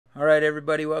All right,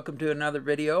 everybody, welcome to another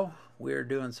video. We're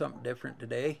doing something different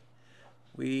today.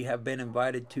 We have been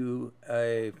invited to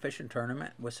a fishing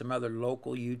tournament with some other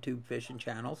local YouTube fishing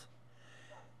channels.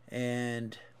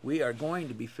 And we are going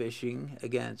to be fishing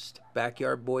against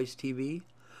Backyard Boys TV,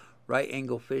 Right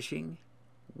Angle Fishing,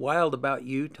 Wild About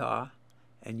Utah,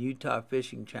 and Utah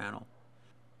Fishing Channel.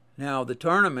 Now, the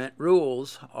tournament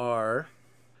rules are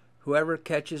whoever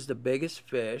catches the biggest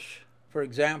fish, for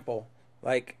example,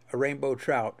 like a rainbow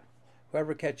trout,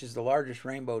 whoever catches the largest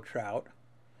rainbow trout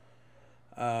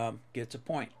gets a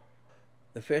point.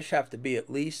 The fish have to be at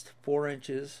least 4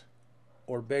 inches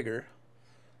or bigger.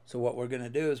 So what we're going to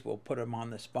do is we'll put them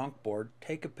on this bunk board,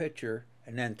 take a picture,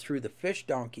 and then through the Fish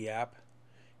Donkey app,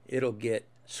 it'll get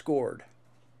scored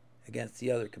against the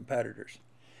other competitors.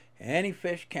 Any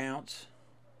fish counts.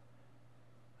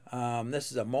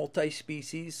 This is a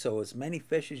multi-species, so as many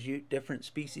fish as different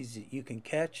species that you can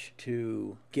catch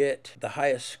to get the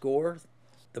highest score.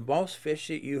 The most fish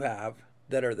that you have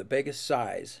that are the biggest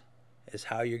size is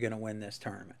how you're going to win this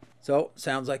tournament. So,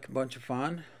 sounds like a bunch of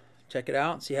fun. Check it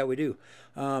out and see how we do.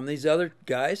 These other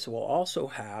guys will also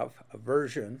have a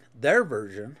version, their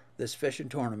version, this fishing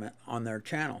tournament on their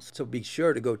channels. So be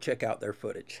sure to go check out their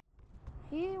footage.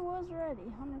 He was ready,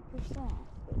 100%.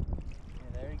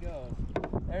 There he goes.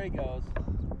 There he goes.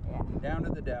 Yeah. Down to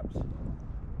the depths.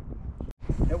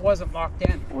 It wasn't locked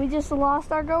in. We just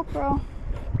lost our GoPro.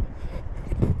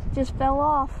 Just fell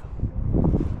off.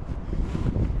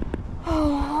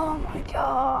 Oh my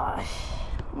gosh.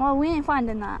 Well, we ain't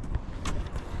finding that.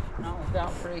 Not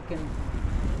without freaking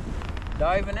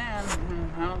diving in.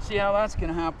 I don't see how that's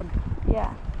gonna happen.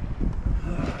 Yeah.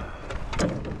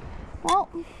 Well,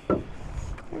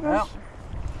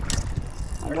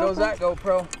 there goes that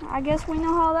GoPro. I guess we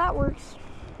know how that works.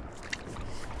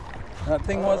 That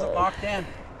thing wasn't locked in.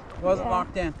 It wasn't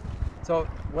locked in. So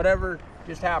whatever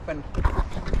just happened.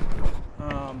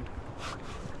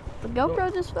 The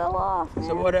GoPro just fell off, man.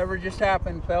 So whatever just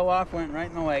happened fell off, went right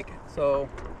in the lake. So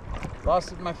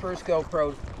lost my first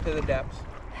GoPro to the depths.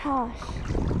 Gosh.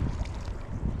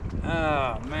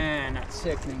 Oh man, that's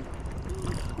sickening.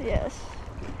 Yes.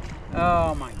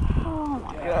 Oh my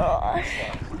gosh.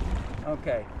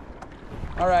 Okay.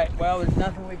 All right. Well, there's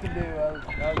nothing we can do other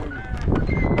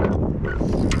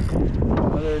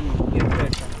than get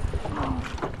fishing.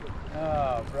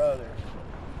 Oh, brother.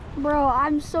 Bro,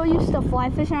 I'm so used to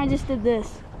fly fishing. I just did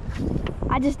this.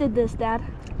 Dad.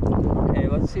 Okay,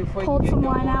 let's see if we pulled can get some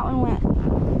going. line out and went.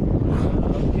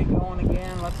 Let's get going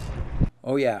again.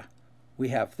 Oh yeah. We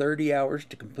have 30 hours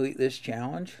to complete this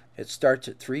challenge. It starts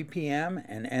at 3 p.m.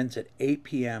 and ends at 8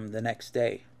 p.m. the next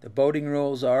day. The boating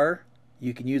rules are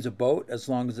you can use a boat as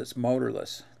long as it's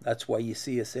motorless. That's why you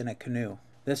see us in a canoe.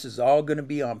 This is all going to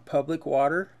be on public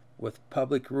water with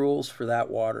public rules for that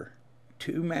water.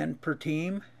 2 men per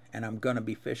team, and I'm going to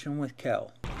be fishing with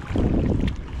Kel.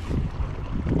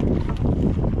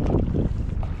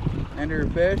 Enter your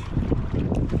fish.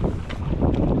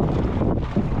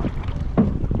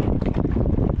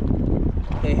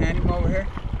 Okay, hand him over here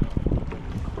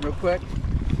real quick.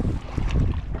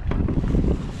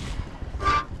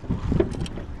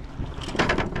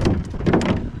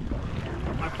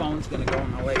 My phone's gonna go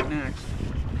in the lake next.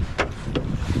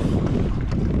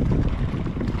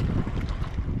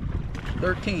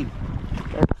 $13.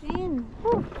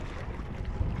 Whew.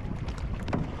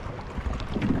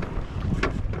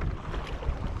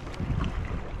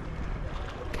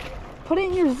 Put it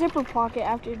in your zipper pocket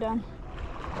after you're done.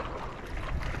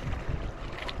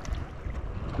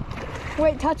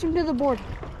 Wait, touch him to the board.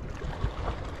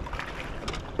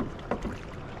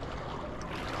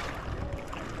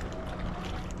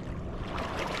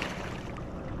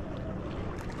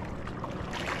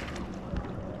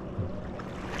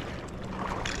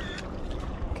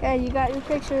 Okay, you got your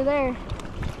picture there.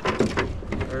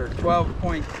 Or 12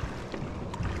 points.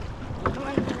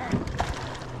 Okay.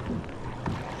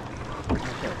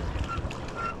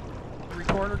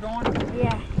 Recorder going?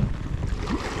 Yeah.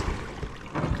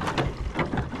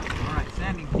 Alright,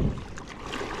 send him.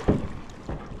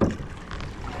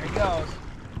 There he goes.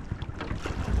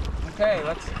 Okay,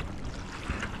 let's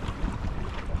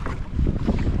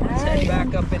head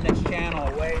back up in this channel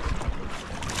a ways.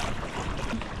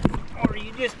 Or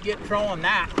you just get trolling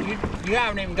that. You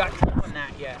haven't even got trolling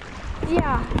that yet.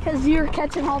 Yeah, because you're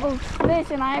catching all those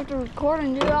fish and I have to record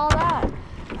and do all that.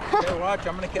 Okay, watch,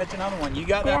 I'm going to catch another one. You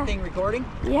got that thing recording?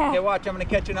 Yeah. Okay, watch, I'm going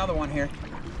to catch another one here.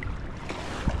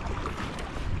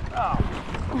 Oh,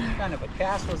 what kind of a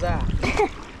cast was that?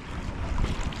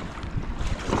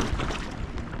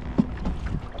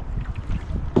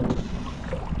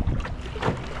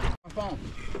 My phone.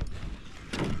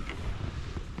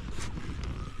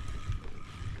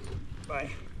 by.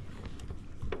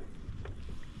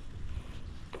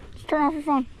 Just turn off your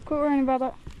phone. Quit worrying about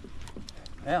that.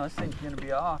 Yeah, this thing's gonna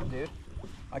be off, dude.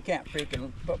 I can't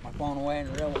freaking put my phone away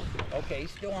and real. Okay,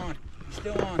 he's still on. He's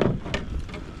still on.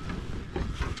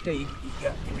 Okay, you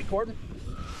got you recording?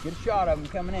 Get a shot of him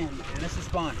coming in, and this is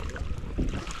fun.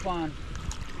 This is fun.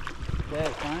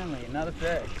 Okay, finally another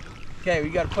fish. Okay, we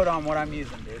got to put on what I'm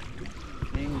using, dude.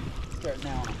 You can start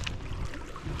now.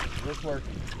 This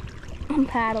working. I'm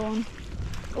paddling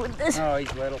with this. Oh,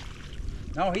 he's little.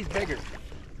 No, he's bigger.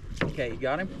 Okay, you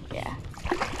got him? Yeah.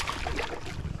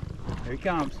 Here he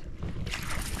comes.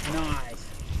 Nice.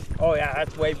 Oh yeah,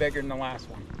 that's way bigger than the last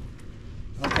one.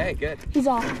 Okay, good. He's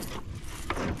off.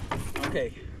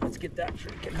 Okay, let's get that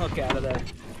freaking hook out of there.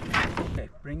 Okay,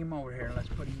 bring him over here. Let's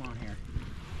put him on here.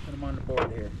 Put him on the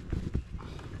board here.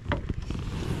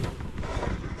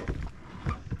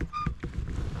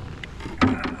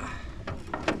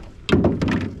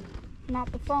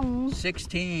 Not the phones.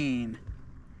 16.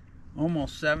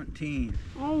 Almost 17.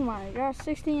 Oh my gosh,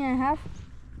 16 and a half?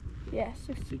 Yeah,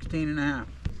 16. 16 and a half.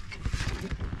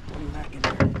 Put him back in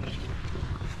there.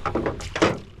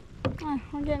 Oh,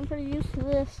 we're getting pretty used to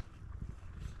this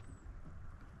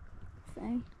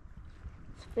thing.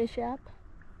 It's a fish app.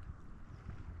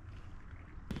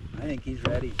 I think he's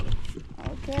ready.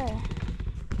 Okay.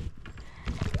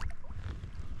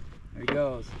 There he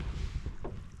goes.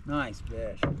 Nice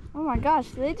fish. Oh my gosh,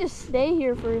 they just stay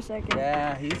here for a second.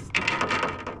 Yeah, they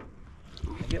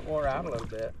get wore out a little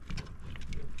bit.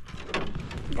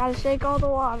 Gotta shake all the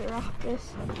water off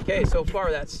this. Okay, so far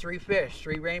that's 3 fish,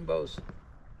 3 rainbows.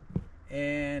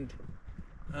 And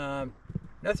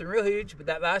nothing real huge, but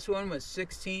that last one was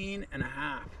 16 and a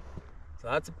half. So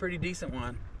that's a pretty decent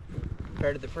one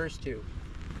compared to the first 2.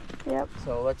 Yep.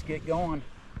 So let's get going.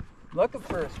 Looking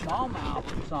for a smallmouth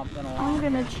or something along. I'm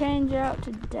gonna change out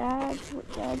to Dad's,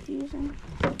 what Dad's using.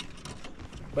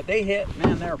 But they hit,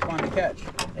 man, they're fun to catch.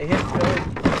 They hit real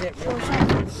Or good.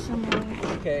 something similar.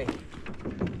 Okay.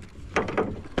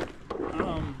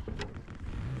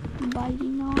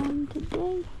 Biting on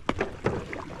today.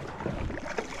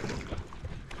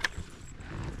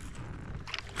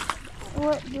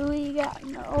 What do we got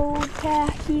in the old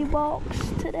khaki box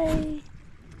today?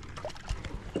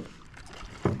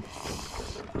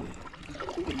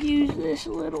 We could use this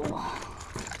little.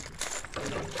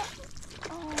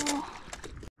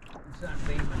 Sun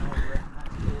beaming over it.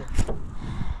 That's cool.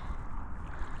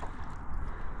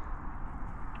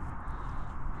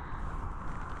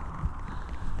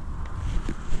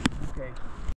 Okay.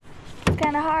 It's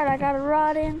kind of hard. I got a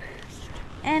rod in,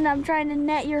 and I'm trying to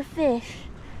net your fish.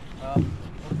 We'll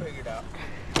figure it out.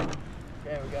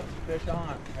 Okay, we got some fish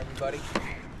on, everybody.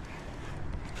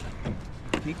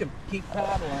 You can keep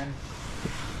paddling.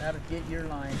 That'll get your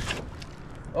line.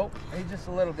 Oh, he's just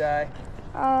a little guy.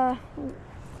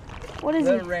 What is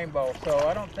Little he? rainbow. So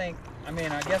I don't think. I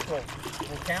mean, I guess we'll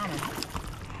count him.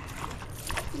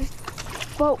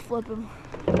 Just boat flip him.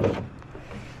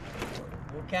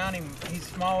 We'll count him. He's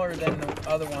smaller than the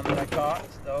other one that I caught,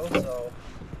 though. So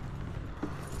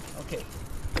okay.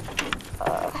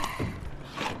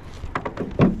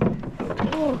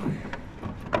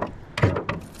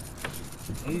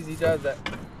 Easy does it.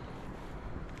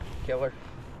 Killer.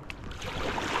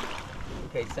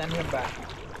 Okay, send him back.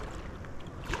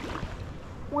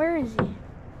 Where is he?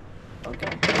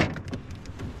 Okay.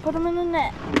 Put him in the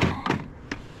net.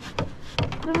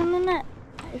 Put him in the net.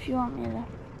 If you want me to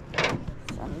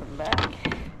send him back.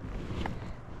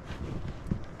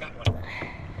 Got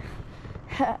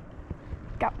one.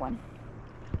 Got one.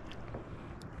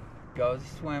 Goes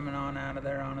swimming on out of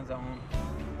there on his own.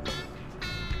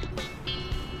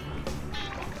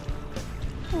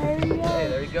 There he goes. Hey,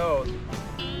 there he goes.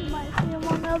 You might see him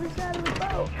on the other side of the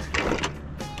boat.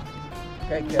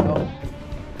 Okay, kiddo.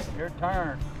 Your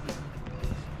turn.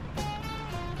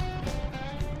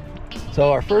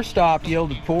 So our first stop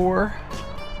yielded 4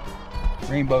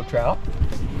 rainbow trout.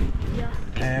 Yeah.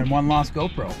 And 1 lost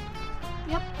GoPro.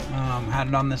 Yep. Had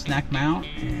it on this neck mount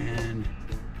and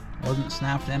wasn't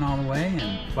snapped in all the way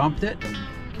and bumped it and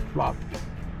flopped.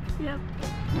 Yep.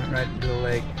 Went right into the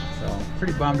lake. So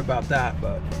pretty bummed about that,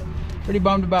 but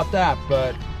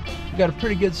we got a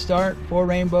pretty good start. 4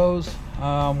 rainbows.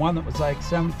 One that was like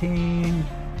 17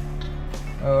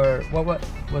 or what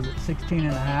was it, 16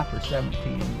 and a half or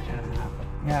 17 and a half?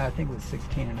 Yeah, I think it was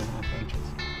 16 and a half inches.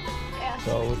 Yeah.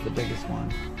 So it was the biggest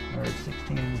one, or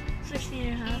 16 and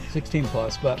a half. 16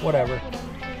 plus, but whatever.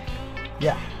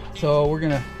 Yeah, so we're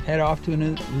gonna head off to a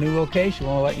new location.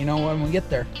 We'll let you know when we get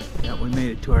there. Yeah, we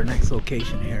made it to our next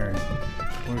location here,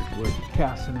 and we're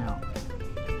casting out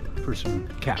for some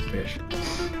catfish.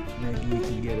 Maybe we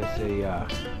can get us a,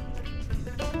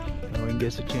 we can get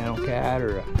us a channel cat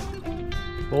or a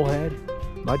bullhead,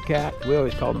 mudcat. We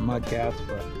always call them mudcats,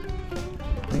 but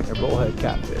I think they're bullhead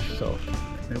catfish. So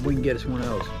maybe we can get us one of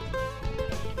those.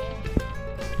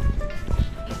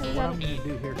 What I'm going to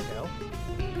do here, Kel,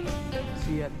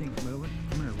 see that thing's moving?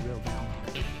 I'm going to reel down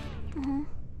on it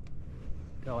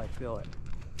until I feel it.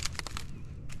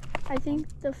 I think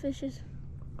the fish is...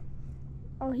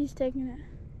 Oh, he's taking it.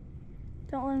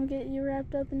 Don't let him get you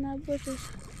wrapped up in that bushes.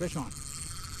 Fish on.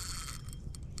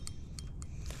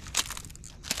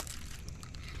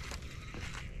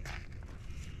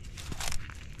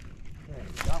 Okay,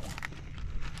 we got one.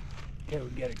 Okay, we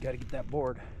get it. Got to get that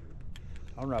board.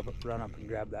 I'll run up and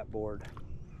grab that board.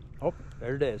 Oh,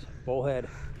 there it is. Bullhead.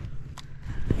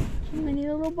 Mini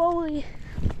little bowlie.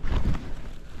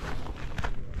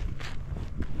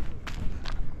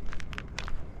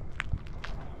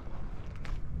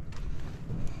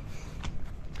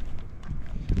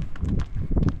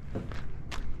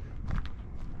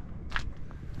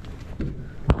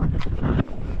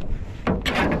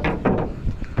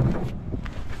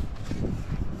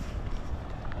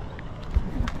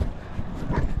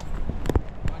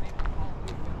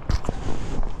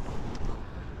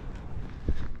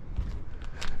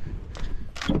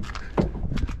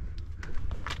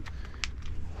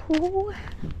 Ooh,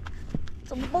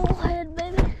 it's a bullhead,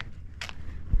 baby.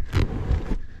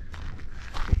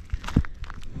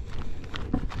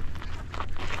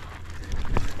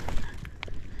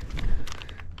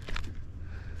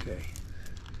 Okay.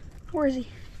 Where is he?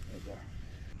 Right there.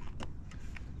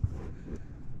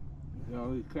 You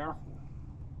gotta be careful.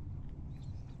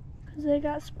 Because they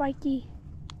got spiky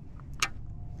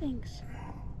things.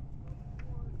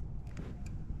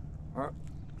 Oh,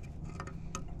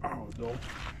 no.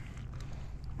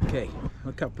 Okay,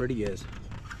 look how pretty he is.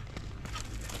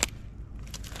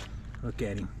 Look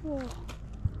at him. Whoa.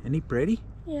 Isn't he pretty?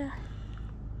 Yeah.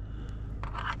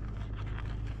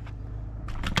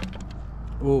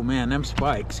 Oh man, them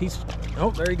spikes.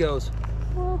 Oh, there he goes.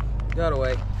 Whoa. Got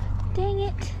away. Dang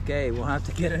it. Okay, we'll have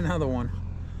to get another one.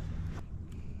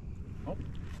 Oh.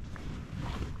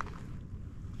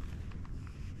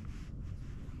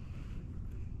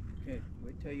 Okay,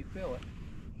 wait till you feel it.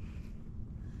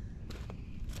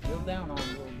 Reel down on it a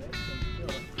little bit so you feel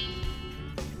it.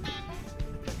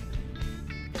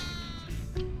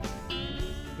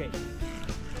 Okay,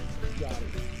 got it.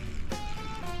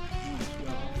 Nice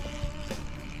job.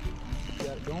 You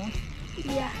got it going?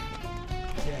 Yeah.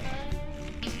 Okay.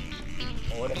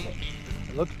 Oh,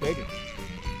 it looks bigger.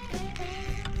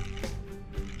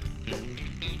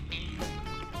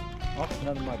 Oh,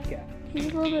 another mudcat. He's a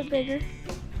little bit bigger.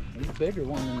 He's a bigger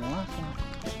one than the last one.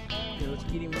 Okay, let's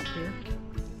get him up here.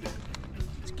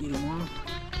 Let's get him on.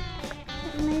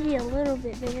 Maybe a little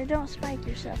bit bigger. Don't spike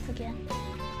yourself again.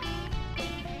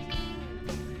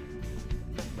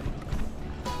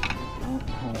 Oh,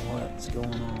 what's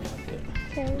going on with it?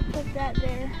 Okay, we'll put that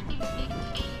there.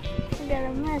 We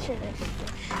gotta measure this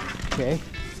fish. Okay.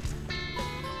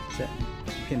 Set.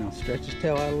 Okay, now stretch his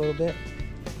tail out a little bit.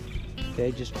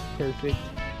 Okay, just perfect.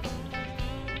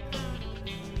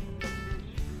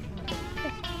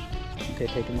 Okay,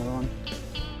 take another one.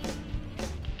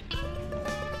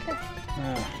 Okay.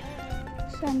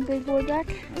 Ah, Send big boy back.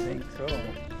 I think so.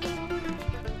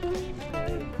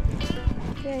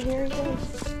 Okay, here he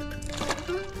goes.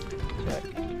 Check.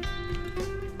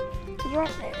 He's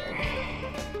right there.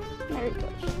 There he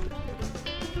goes.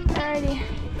 Alrighty.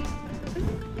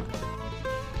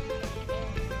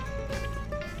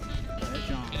 Fish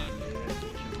on,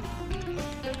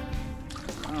 dude.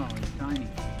 Oh, he's tiny.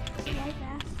 White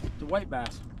bass. It's a white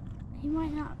bass. He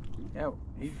might not. Yeah,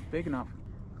 he's big enough.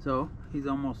 So, he's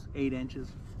almost 8 inches.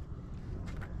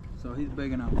 So, he's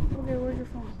big enough. Okay, where's your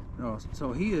phone? Oh,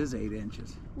 so he is 8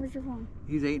 inches. Where's your phone?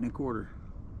 He's 8 1/4.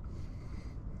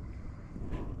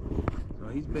 So,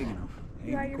 he's big enough. 8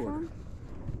 You got your 1/4. phone?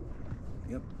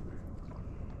 Yep.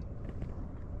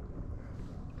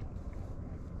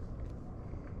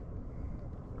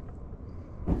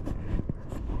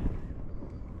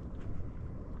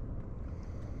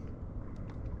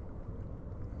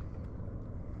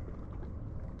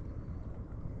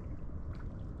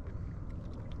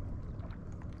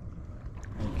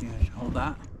 Okay, hold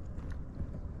that.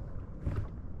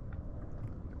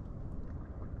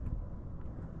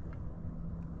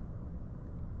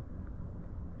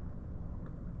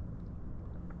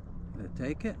 Did it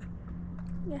take it?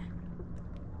 Yeah.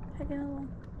 Take another one.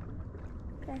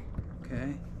 Okay.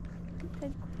 Okay.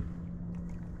 Okay.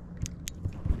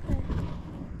 Okay.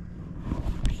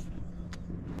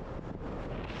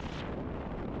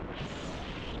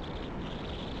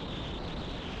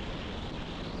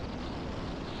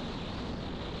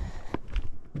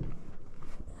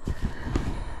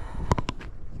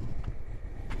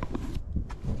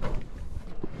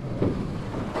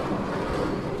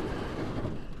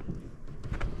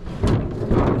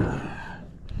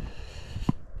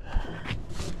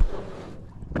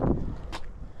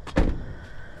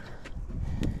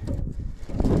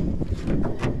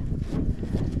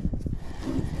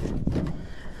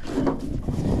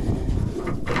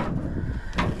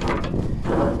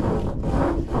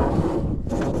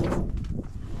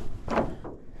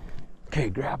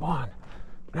 grab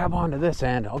onto this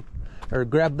end, or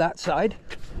grab that side.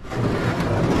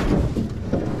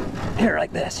 Here,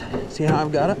 like this. See how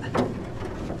I've got it?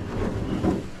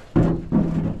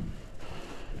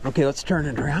 Okay, let's turn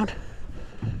it around.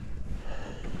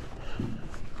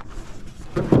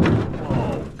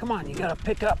 Whoa, come on, you gotta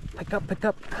pick up.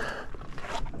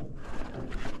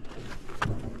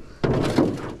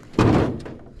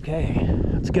 Okay,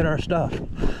 let's get our stuff.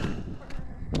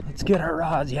 Let's get our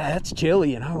rods. Yeah, it's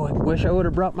chilly, and I wish I would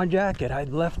have brought my jacket. I'd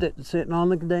left it sitting on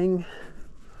the dang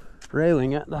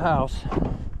railing at the house.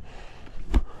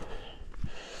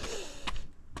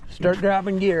 Start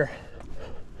grabbing gear.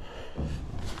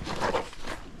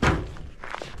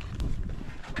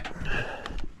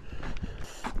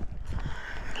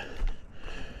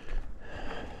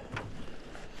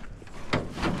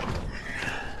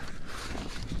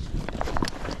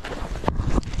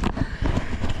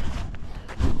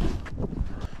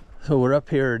 So we're up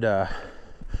here at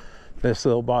this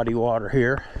little body of water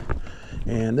here,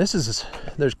 and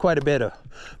there's quite a bit of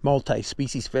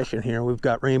multi-species fishing here. We've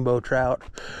got rainbow trout,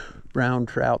 brown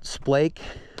trout, splake,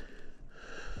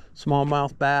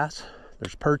 smallmouth bass.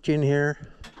 There's perch in here,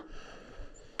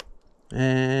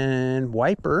 and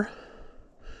wiper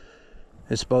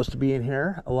is supposed to be in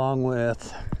here along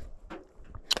with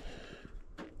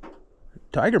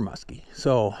tiger muskie.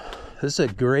 So this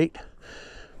is a great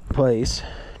place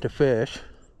to fish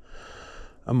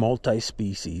a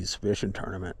multi-species fishing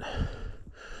tournament.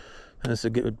 And it's a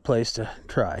good place to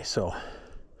try. So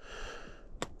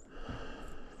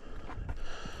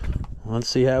let's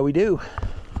see how we do.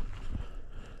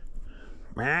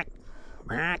 Okay,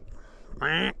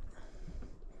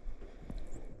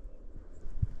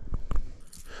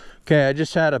 I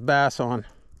just had a bass on.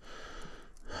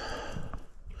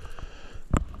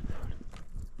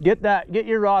 Get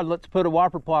your rod. Let's put a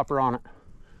whopper plopper on it.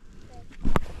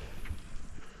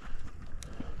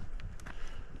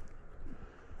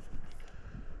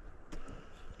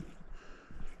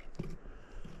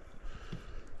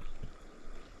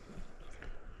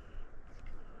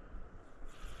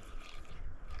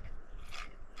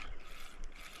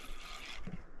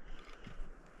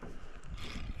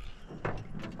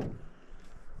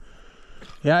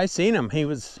 Yeah, I seen him. He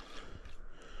was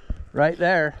right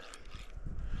there.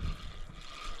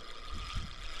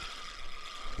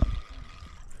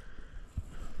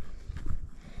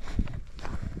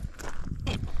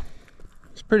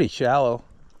 It's pretty shallow.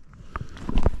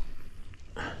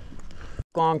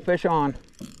 Long fish on.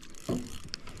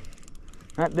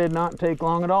 That did not take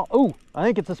long at all. Oh, I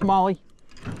think it's a smallie.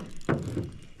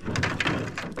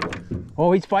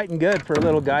 Oh, he's fighting good for a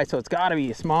little guy, so it's got to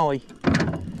be a smallie.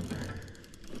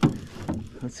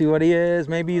 Let's see what he is.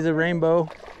 Maybe he's a rainbow.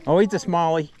 Oh, he's a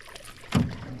smallie.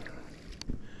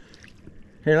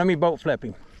 Here, let me boat flip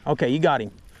him. Okay, you got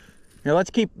him. Here, let's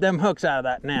keep them hooks out of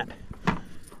that net.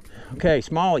 Okay,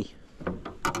 smallie.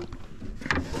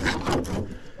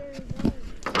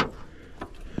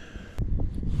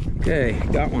 Okay,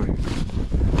 got one.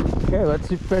 Okay, let's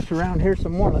fish around here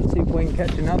some more. Let's see if we can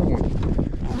catch another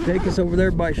one. Take us over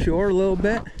there by shore a little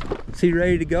bit. Is he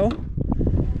ready to go?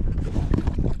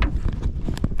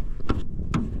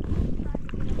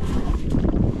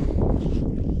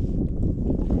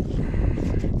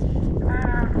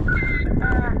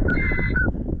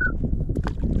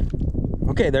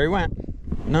 Okay, there he went.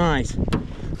 Nice.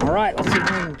 All right, let's see if we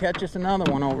can catch us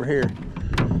another one over here.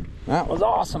 That was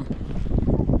awesome.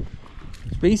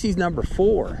 Species number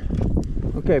 4.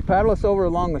 Okay, paddle us over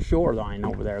along the shoreline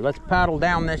over there. Let's paddle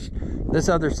down this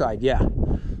other side, yeah.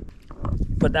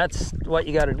 But that's what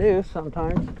you got to do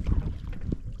sometimes.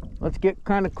 Let's get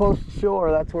kind of close to shore.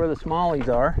 That's where the smallies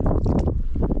are.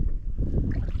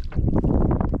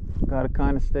 Got to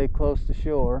kind of stay close to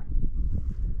shore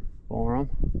for them.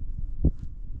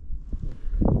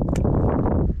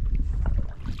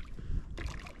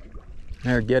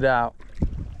 There, get out.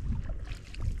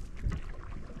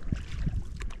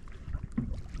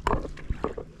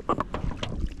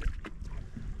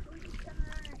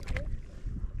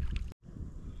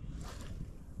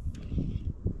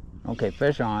 Okay,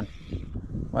 fish on.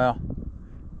 Well,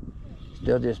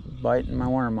 still just biting my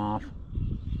worm off.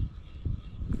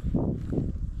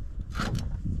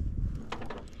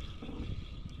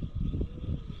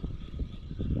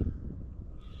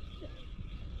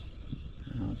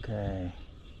 Okay.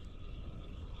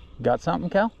 Got something,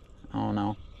 Cal? Oh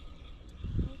no.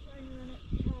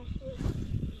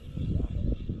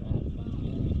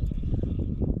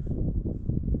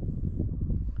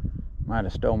 Might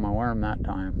have stole my worm that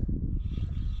time.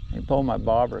 He pulled my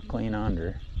bobber clean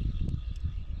under.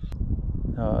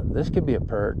 This could be a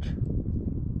perch.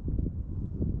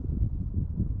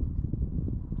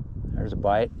 There's a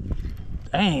bite.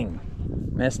 Dang,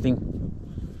 missed him.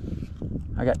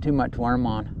 I got too much worm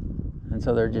on, and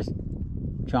so they're just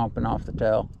chomping off the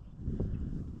tail.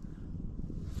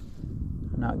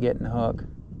 Not getting the hook.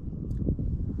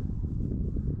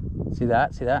 See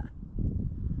that? See that?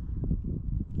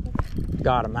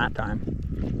 Got him that time.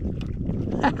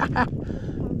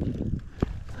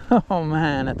 Oh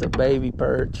man, that's a baby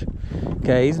perch.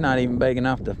 Okay, he's not even big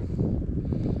enough to.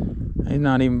 He's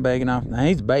not even big enough. Nah,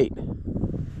 he's bait.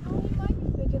 Oh, he might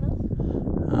be big enough.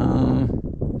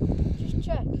 Just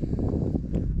check.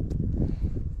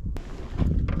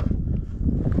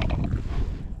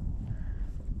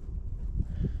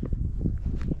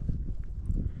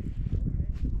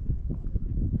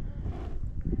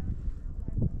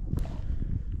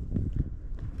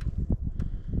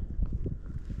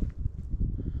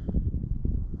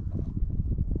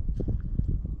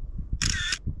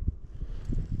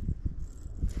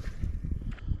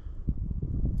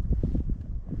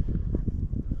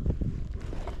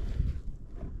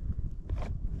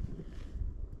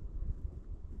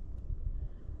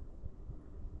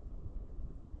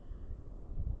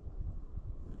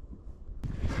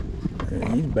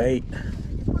 He's bait.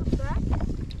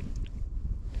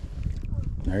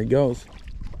 There he goes.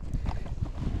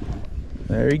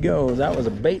 There he goes. That was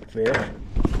a bait fish.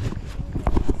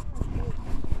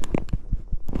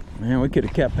 Man, we could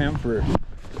have kept him for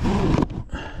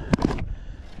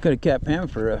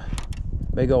a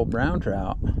big old brown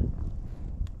trout.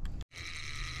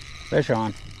 Fish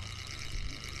on.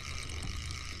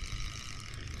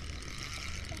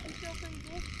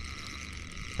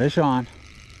 Fish on.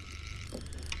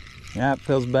 Yeah, it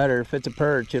feels better. If it's a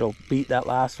perch, it'll beat that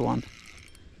last one.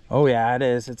 Oh yeah, it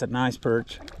is. It's a nice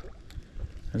perch.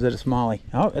 Or is it a smallie?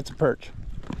 Oh, it's a perch.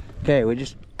 Okay, we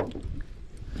just...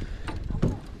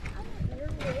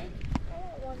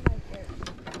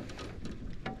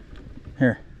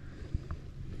 Here.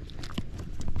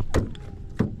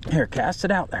 Here, cast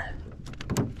it out there.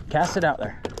 Cast it out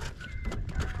there.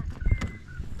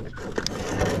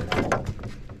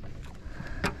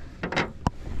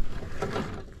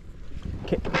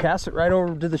 Cast it right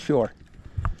over to the shore.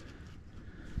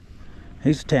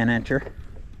 He's a 10-incher.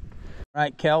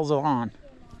 Right, Kel's on.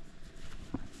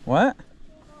 What?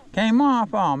 Came off.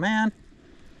 Oh man.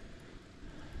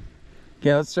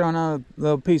 Okay, let's throw another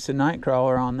little piece of night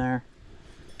crawler on there.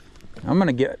 I'm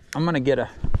gonna get a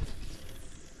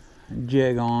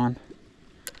jig on.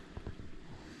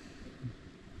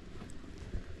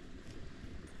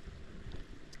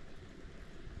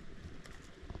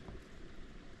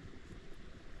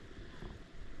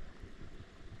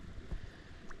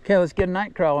 Okay, let's get a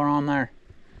night crawler on there.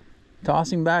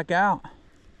 Toss him back out.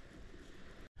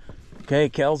 Okay,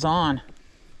 Kel's on.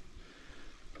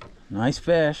 Nice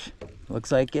fish.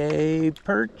 Looks like a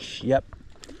perch. Yep.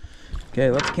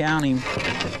 Okay, let's count him.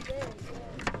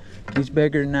 He's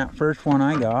bigger than that first one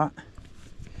I got.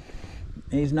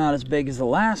 He's not as big as the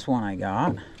last one I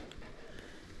got.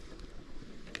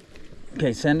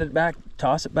 Okay, send it back.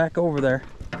 Toss it back over there.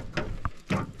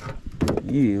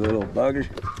 You little bugger.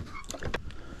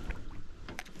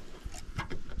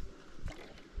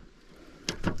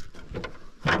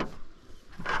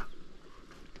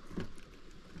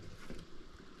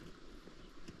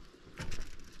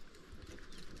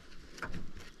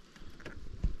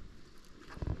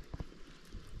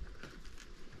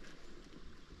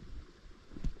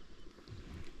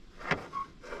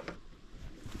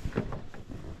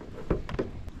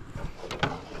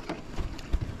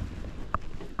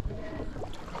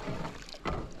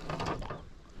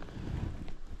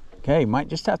 Okay, might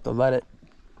just have to let it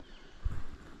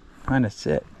kind of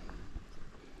sit.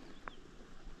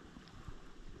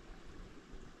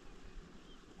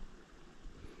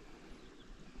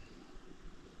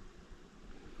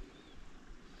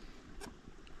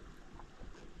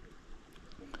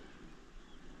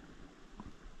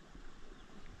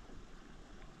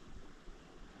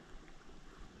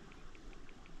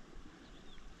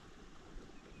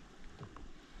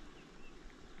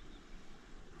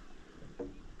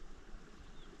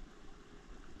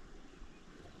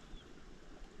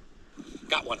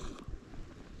 Got one.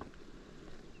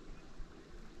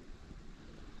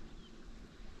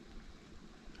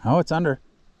 Oh, it's under.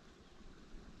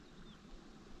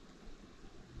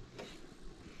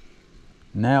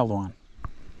 Nailed one.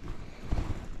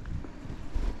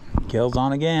 Kills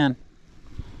on again.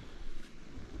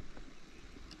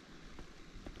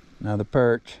 Another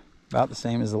perch. About the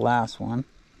same as the last one.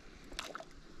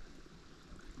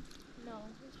 No.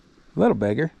 A little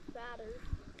bigger.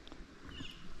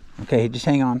 Okay, just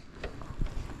hang on.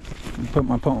 Put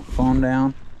my phone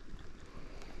down.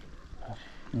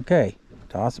 Okay,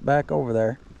 toss it back over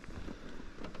there.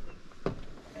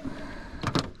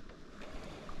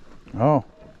 Oh,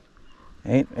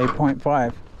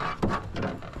 8.5.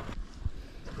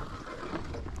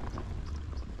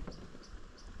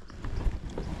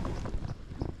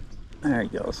 There he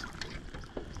goes.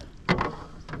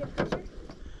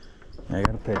 I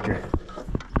got a picture.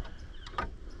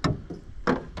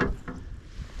 I'm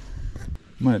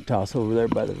gonna toss over there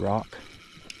by the rock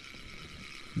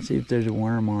and see if there's a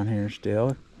worm on here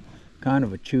still. Kind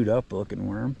of a chewed up looking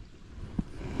worm.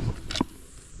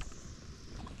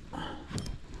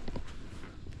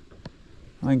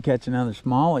 I can catch another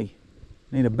smallie.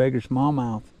 Need a bigger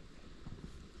smallmouth.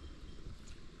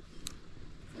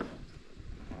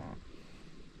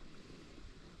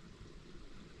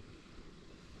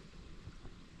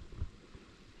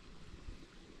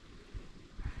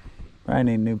 I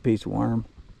need a new piece of worm.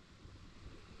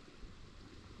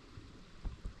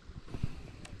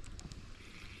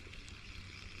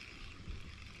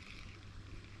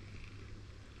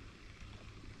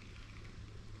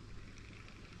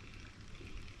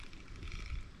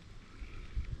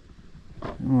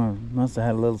 Oh, must have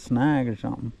had a little snag or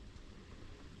something.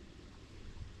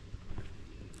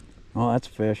 Oh, that's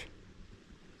a fish.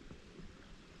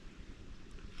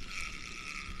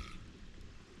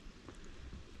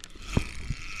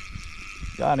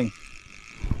 Got him.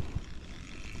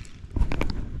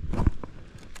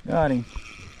 Got him.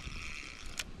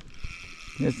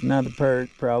 Just another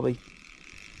perch, probably.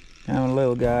 Kind of a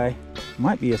little guy.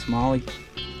 Might be a smallie.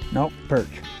 Nope, perch.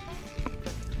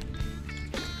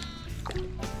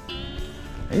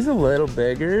 He's a little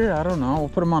bigger. I don't know. We'll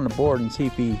put him on the board and see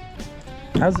if he...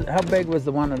 How big was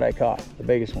the one that I caught? The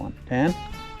biggest one? 10?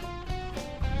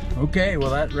 Okay, well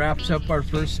that wraps up our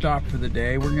first stop for the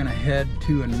day. We're gonna head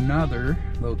to another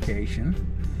location,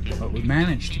 but we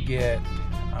managed to get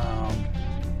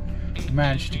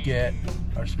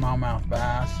our smallmouth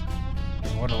bass.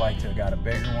 I would have liked to have got a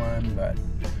bigger one, but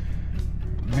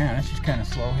man, it's just kind of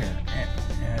slow here.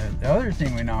 And the other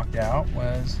thing we knocked out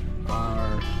was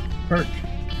our perch,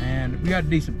 and we got a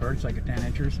decent perch, like a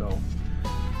 10-incher. So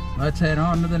let's head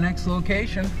on to the next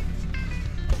location.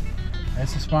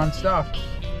 This is fun stuff.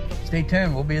 Stay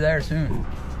tuned, we'll be there soon.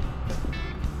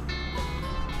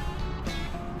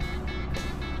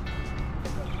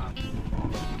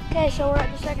 Okay, so we're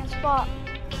at the second spot.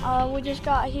 We just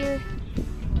got here.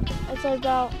 It's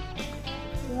about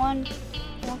 1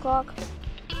 o'clock.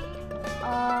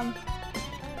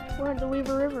 We're at the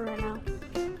Weaver River right now.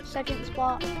 Second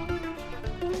spot.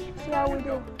 See how we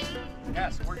do. Yeah,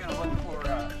 so we're gonna look for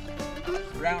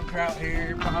brown trout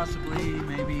here, possibly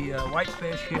maybe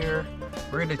whitefish here.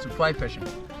 We're gonna do some fly fishing.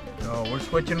 So we're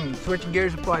switching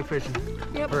gears to fly fishing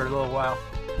for a little while.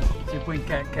 See if we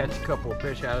can catch a couple of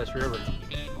fish out of this river.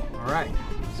 All right,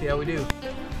 see how we do.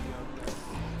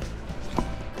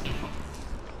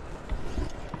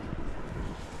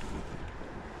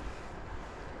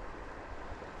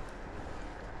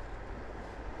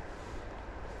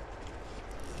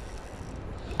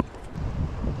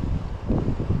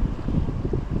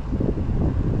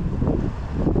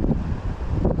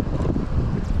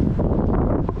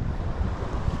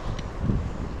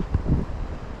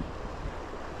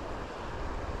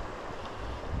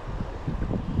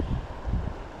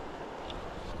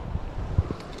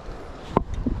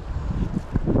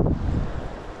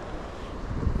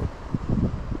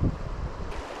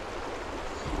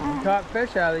 Caught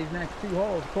fish out of these next 2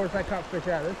 holes. Of course, I caught fish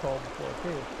out of this hole before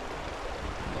too.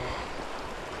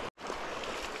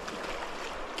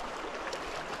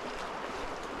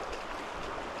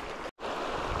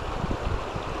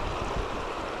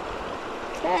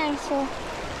 Okay, so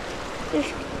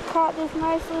just caught this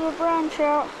nice little brown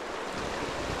trout.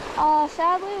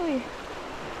 Sadly, we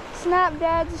snapped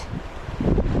Dad's.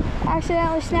 Dad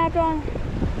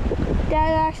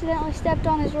accidentally stepped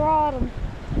on his rod and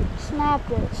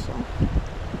snapped it, so.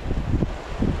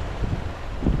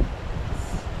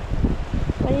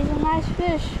 But he's a nice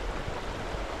fish.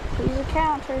 He's a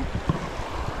counter.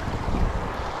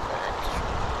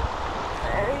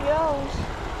 There he goes.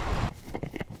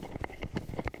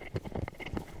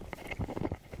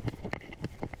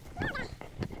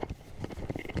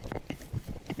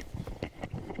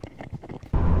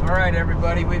 All right,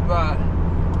 everybody, we caught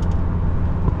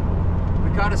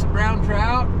us a brown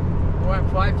trout. We went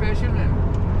fly fishing, and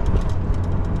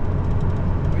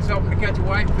we was hoping to catch a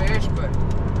whitefish, but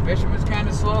fishing was kind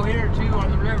of slow here too on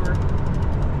the river.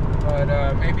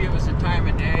 But maybe it was the time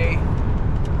of day.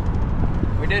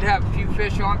 We did have a few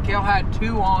fish on. Kel had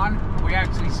 2 on. We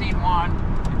actually seen one.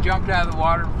 It jumped out of the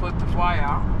water and flipped the fly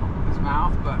out of his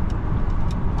mouth, but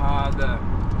the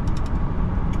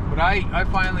But I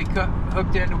finally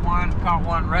hooked into one, caught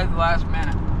one right at the last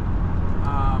minute.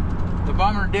 The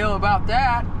bummer deal about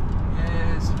that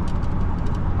is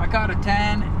I caught a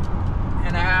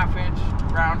 10.5-inch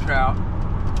brown trout,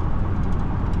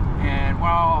 and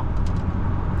while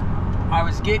I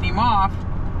was getting him off,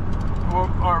 or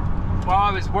while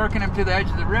I was working him to the edge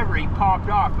of the river, he popped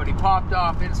off, but he popped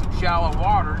off in some shallow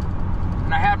water,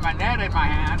 and I had my net in my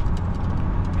hand,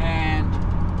 and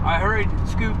I hurried and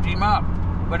scooped him up.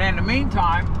 But in the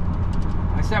meantime,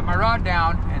 I set my rod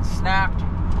down and snapped.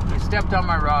 I stepped on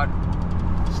my rod,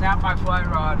 snapped my fly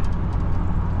rod,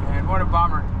 and what a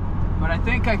bummer. But I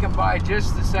think I can buy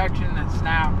just the section that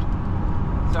snapped.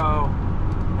 So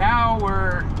now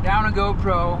we're down a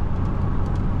GoPro.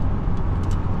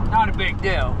 Not a big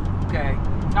deal, okay?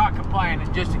 Not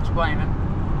complaining, just explaining.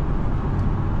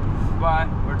 But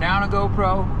we're down a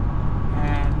GoPro,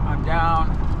 and I'm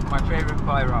down my favorite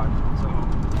fly rod. So,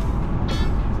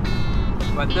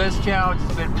 but this challenge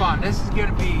has been fun. This is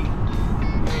gonna be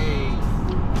a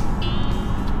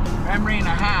memory and a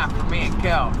half for me and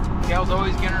Kel. Kel's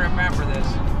always gonna remember this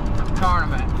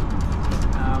tournament.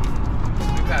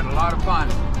 We've had a lot of fun.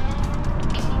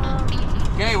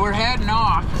 Okay, we're heading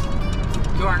off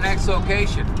to our next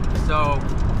location. So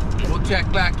we'll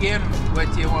check back in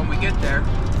with you when we get there.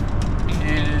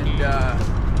 And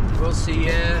we'll see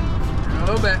you in a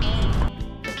little bit.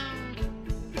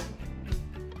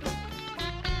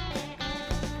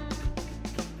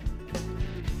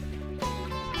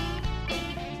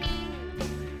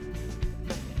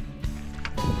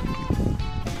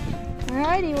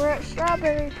 Alrighty, we're at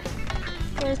Strawberry.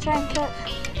 We're trying to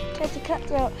catch a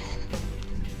cutthroat.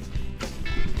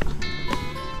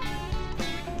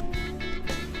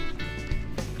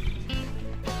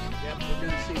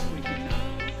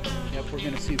 We're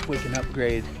gonna see if we can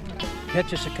upgrade,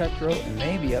 catch us a cutthroat, and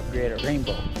maybe upgrade a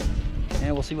rainbow.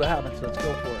 And we'll see what happens. Let's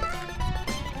go for it.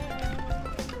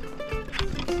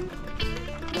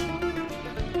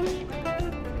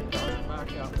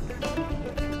 Back out.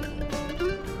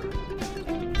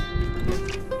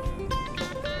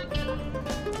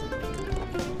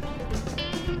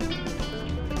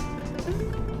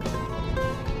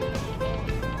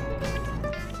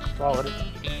 Swallowed it.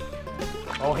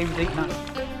 Oh, he was eating it.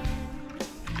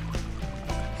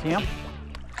 See him?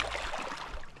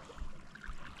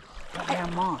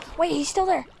 Goddamn moss. Wait, he's still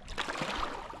there.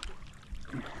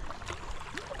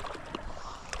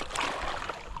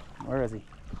 Where is he?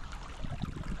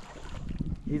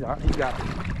 He's got it.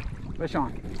 Fish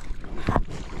on.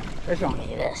 Fish on.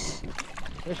 Look at this.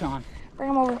 Fish on.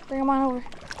 Bring him over. Bring him on over.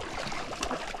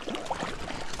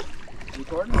 You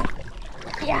recording?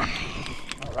 Yeah.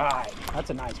 All right. That's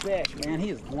a nice fish, man.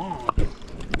 He is long.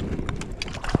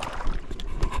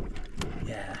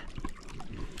 Yeah.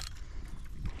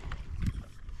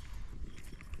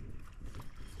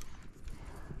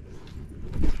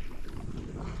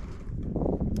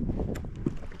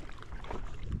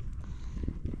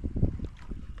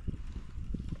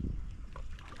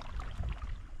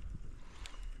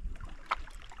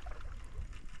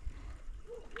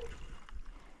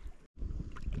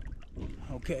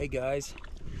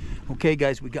 Okay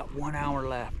guys, we got 1 hour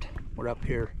left. We're up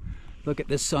here. Look at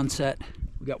this sunset.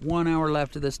 We got 1 hour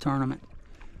left of this tournament.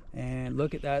 And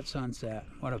look at that sunset.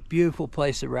 What a beautiful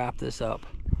place to wrap this up.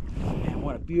 Man,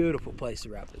 what a beautiful place to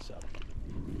wrap this up.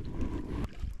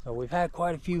 So we've had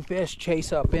quite a few fish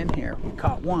chase up in here. We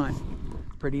caught one,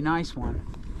 pretty nice one.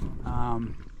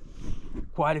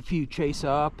 Quite a few chase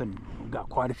up, and we've got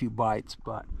quite a few bites,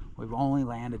 but we've only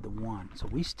landed the one. So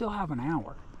we still have an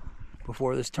hour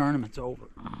before this tournament's over.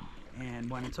 And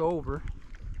when it's over,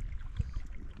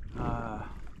 yeah,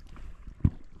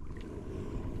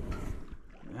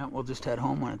 we'll just head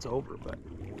home when it's over. But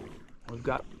we've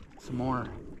got some more.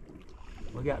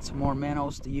 We got some more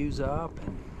minnows to use up,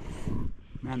 and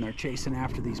man, they're chasing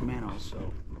after these minnows.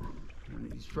 So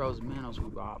these frozen minnows we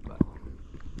bought, but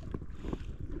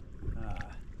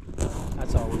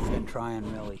that's all we've been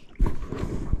trying really.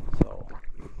 So.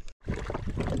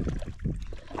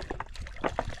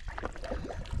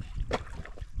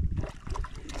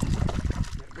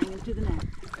 Bring him to the net.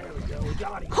 There we go. We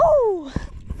got him. Oh!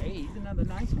 Hey, he's another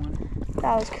nice one.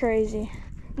 That was crazy.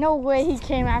 No way he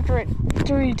came after it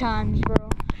 3 times, bro.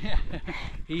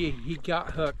 he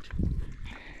got hooked,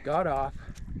 got off,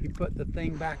 he put the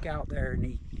thing back out there, and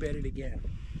he bit it again.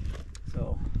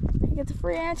 So He gets a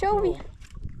free anchovy. cool.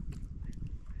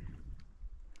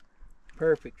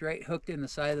 Perfect, right? Hooked in the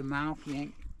side of the mouth.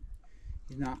 He's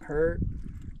not hurt.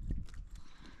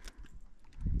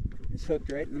 It's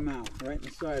hooked right in the mouth, right in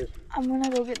the side. I'm gonna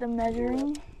go get the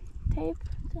measuring tape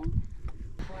thing.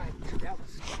 That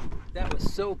was That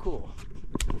was so cool.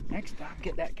 Next time,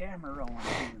 get that camera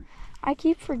rolling. I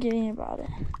keep forgetting about it.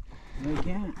 No, you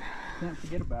can't. Can't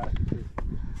forget about it.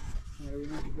 We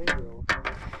make a video.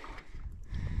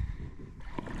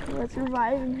 Let's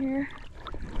revive him here.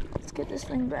 Let's get this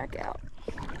thing back out.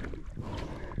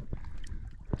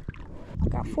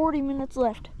 Got 40 minutes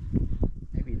left.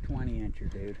 Maybe a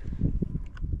 20-incher, dude.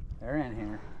 They're in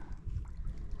here.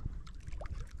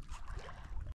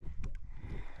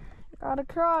 Got a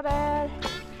crawdad.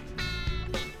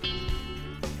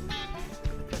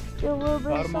 Still a little bit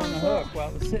Got of him on the sunset. hook while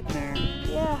it was sitting there.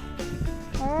 Yeah.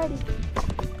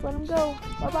 Alrighty. Let him go.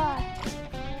 Bye-bye.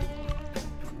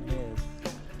 There he is.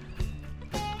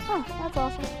 Oh, that's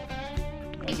awesome.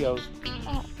 There he goes.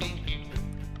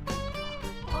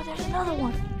 Oh, there's another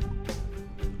one.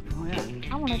 Oh,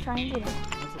 yeah. I want to try and get him.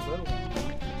 That's a little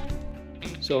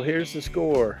one. So here's the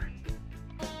score.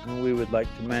 And we would like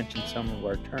to mention some of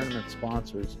our tournament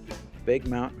sponsors. Big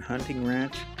Mountain Hunting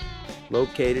Ranch,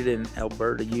 located in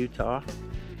Alberta, Utah.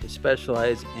 They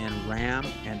specialize in ram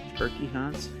and turkey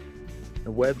hunts.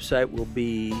 The website will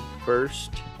be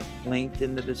first linked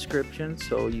in the description,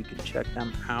 so you can check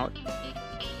them out.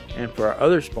 And for our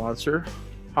other sponsor,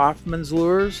 Hoffman's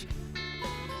Lures,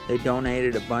 they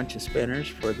donated a bunch of spinners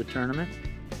for the tournament,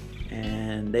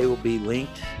 and they will be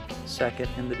linked second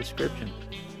in the description.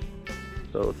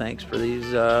 So thanks for these,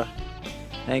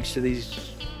 thanks to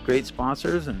these great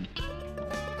sponsors, and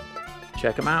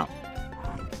check them out.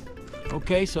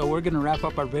 Okay, so we're gonna wrap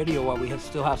up our video while we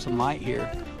still have some light here,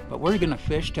 but we're gonna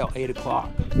fish till 8 o'clock,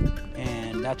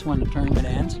 and that's when the tournament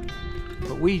ends.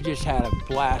 But we just had a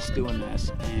blast doing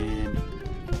this, and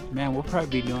man, we'll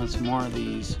probably be doing some more of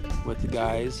these with the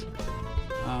guys.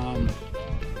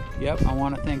 Yep, I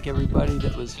want to thank everybody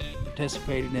that was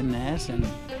participated in this, and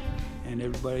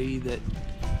everybody that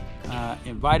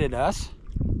invited us.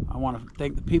 I want to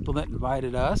thank the people that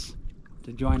invited us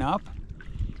to join up,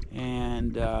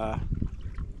 and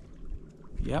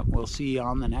yep, we'll see you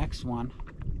on the next one.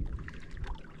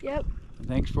 Yep.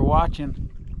 Thanks for watching.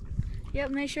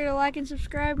 Yep, make sure to like and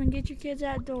subscribe and get your kids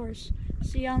outdoors.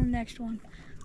 See you on the next one.